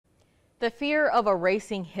The fear of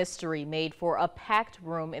erasing history made for a packed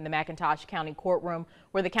room in the McIntosh County courtroom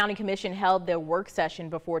where the County Commission held their work session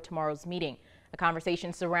before tomorrow's meeting. A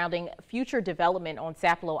conversation surrounding future development on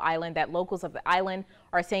Sapelo Island that locals of the island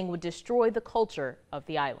are saying would destroy the culture of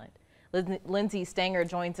the island. Lindsay Stanger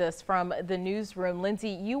joins us from the newsroom.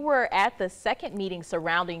 Lindsay, you were at the second meeting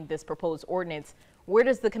surrounding this proposed ordinance. Where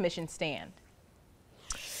does the commission stand?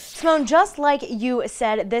 Simone, just like you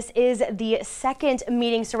said, this is the second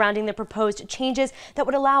meeting surrounding the proposed changes that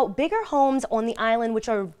would allow bigger homes on the island, which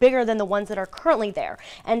are bigger than the ones that are currently there.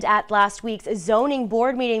 And at last week's zoning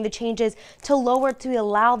board meeting, the changes to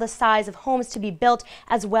allow the size of homes to be built,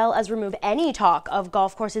 as well as remove any talk of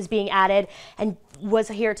golf courses being added, and was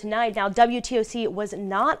here tonight. Now, WTOC was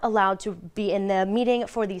not allowed to be in the meeting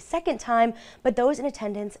for the second time, but those in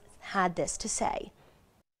attendance had this to say.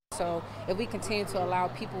 So if we continue to allow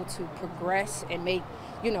people to progress and make,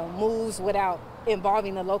 moves without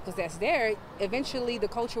involving the locals that's there, eventually the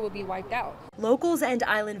culture will be wiped out. Locals and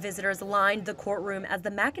island visitors lined the courtroom as the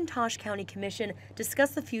McIntosh County Commission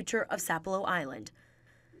discussed the future of Sapelo Island.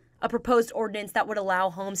 A proposed ordinance that would allow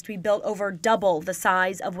homes to be built over double the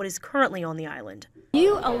size of what is currently on the island.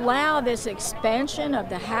 You allow this expansion of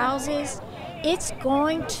the houses, it's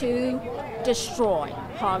going to destroy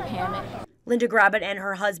Hog Hammock. Linda Grabbit and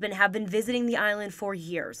her husband have been visiting the island for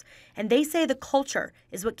years, and they say the culture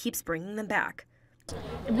is what keeps bringing them back.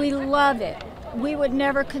 We love it. We would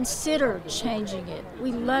never consider changing it.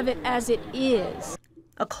 We love it as it is.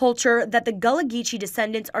 A culture that the Gullah Geechee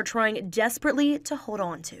descendants are trying desperately to hold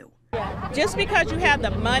on to. Just because you have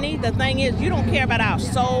the money, the thing is you don't care about our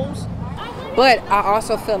souls. But I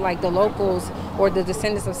also feel like the locals or the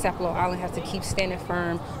descendants of Sapelo Island have to keep standing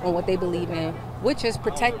firm on what they believe in, which is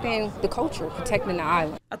protecting the culture, protecting the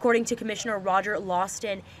island. According to Commissioner Roger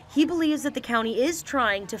Lawston, he believes that the county is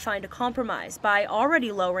trying to find a compromise by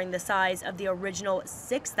already lowering the size of the original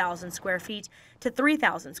 6,000 square feet to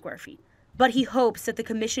 3,000 square feet. But he hopes that the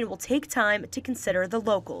commission will take time to consider the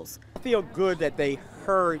locals. I feel good that they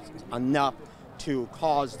heard enough to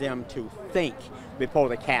cause them to think before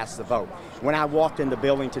they cast the vote. When I walked in the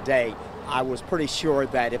building today, I was pretty sure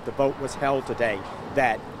that if the vote was held today,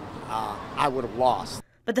 that I would have lost.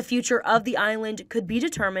 But the future of the island could be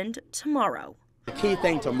determined tomorrow. The key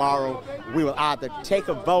thing tomorrow, we will either take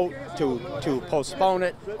a vote to postpone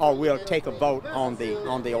it, or we'll take a vote on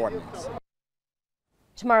the ordinance.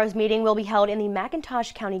 Tomorrow's meeting will be held in the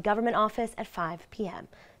McIntosh County Government Office at 5 p.m.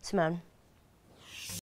 Simone.